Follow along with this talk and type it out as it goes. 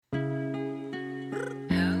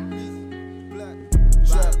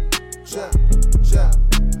Jump, jump,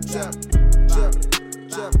 jump, jump,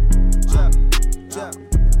 jump, jump, jump,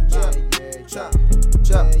 jump, jump,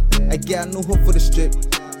 jump. I get a new hook for the strip.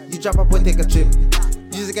 You drop a boy, take a trip.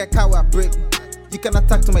 You just get caught with a brick. You cannot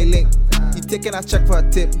talk to my link. You taking a check for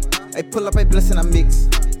a tip. I pull up, I bless and I mix.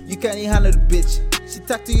 You can't even handle the bitch. She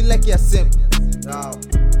talk to you like you're a simp. No.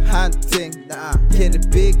 Hunting, yeah, the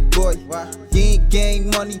big boy. You ain't gang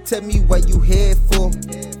money, tell me what you here for.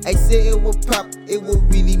 I say it will pop, it will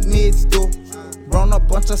really miss though. Run a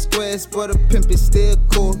bunch of squares, but the pimp is still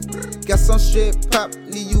cool. Got some straight pop,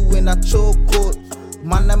 leave you in a chokehold.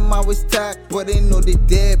 Man, I'm always tagged, but they know they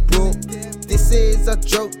dead, bro. They say it's a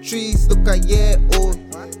joke, trees look a year old.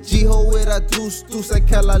 G-ho with a deuce, I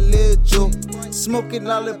call a little Joe. Smoking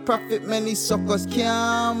all the profit, many suckers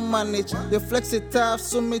can't manage. They flex it tough,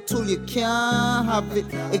 so me tool you can't have it.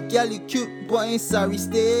 A girl you cute, but ain't sorry,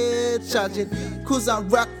 still charging. Cause I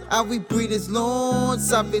rock, and we breed is lone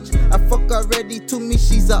savage. I fuck already, to me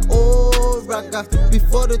she's a old ragga.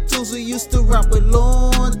 Before the tools we used to rap with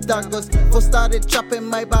lone daggers. First started chopping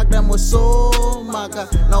my bag, them was so maga.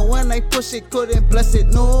 Now when I push it, couldn't bless it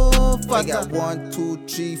no faster. I got 1, 2,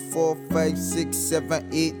 3, 4, 5, 6, 7,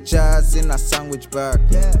 8 jars in a sandwich bag.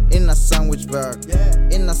 In a sandwich bag.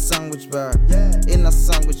 In a sandwich bag. In a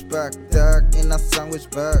sandwich bag. Dog. In a sandwich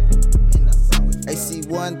bag. I see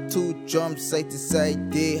 1, 2 drums side to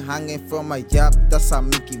side, they hanging from my yap. That's a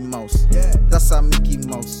Mickey Mouse. That's a Mickey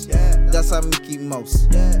Mouse. That's a Mickey Mouse.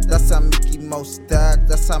 That's a Mickey Mouse. Dog.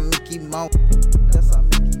 That's a Mickey Mouse.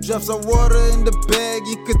 Drops of water in the bag,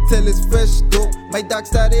 you could tell it's fresh though. My dog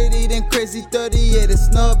started eating crazy 38, it's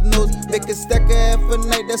snub nose. Make a stack of half a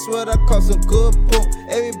night, that's what I call some good pump.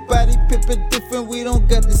 Everybody pippin' different, we don't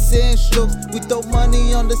got the same strokes. We throw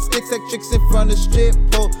money on the sticks like tricks in front of strip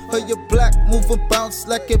pole. Her your black, move and bounce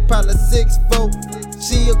like a pile of 6'4".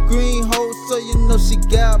 She a green hoe, so you know she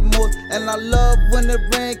got more. And I love when the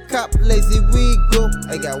rain cop, lazy we go.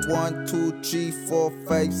 I got 1, 2, 3, 4,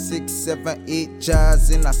 5, 6, 7, 8 jars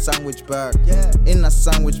in a sandwich bag. In a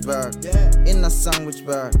sandwich bag. In a sandwich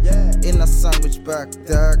bag. In a sandwich bag.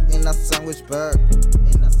 Dog. In a sandwich bag.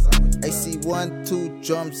 I see 1, 2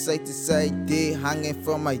 drums side to side, they hanging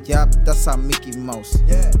from my yap. That's a Mickey Mouse.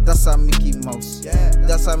 That's a Mickey Mouse.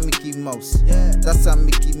 That's a Mickey Mouse. That's a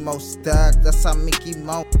Mickey Mouse. Dog. That's a Mickey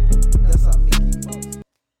Mouse. That's a Mickey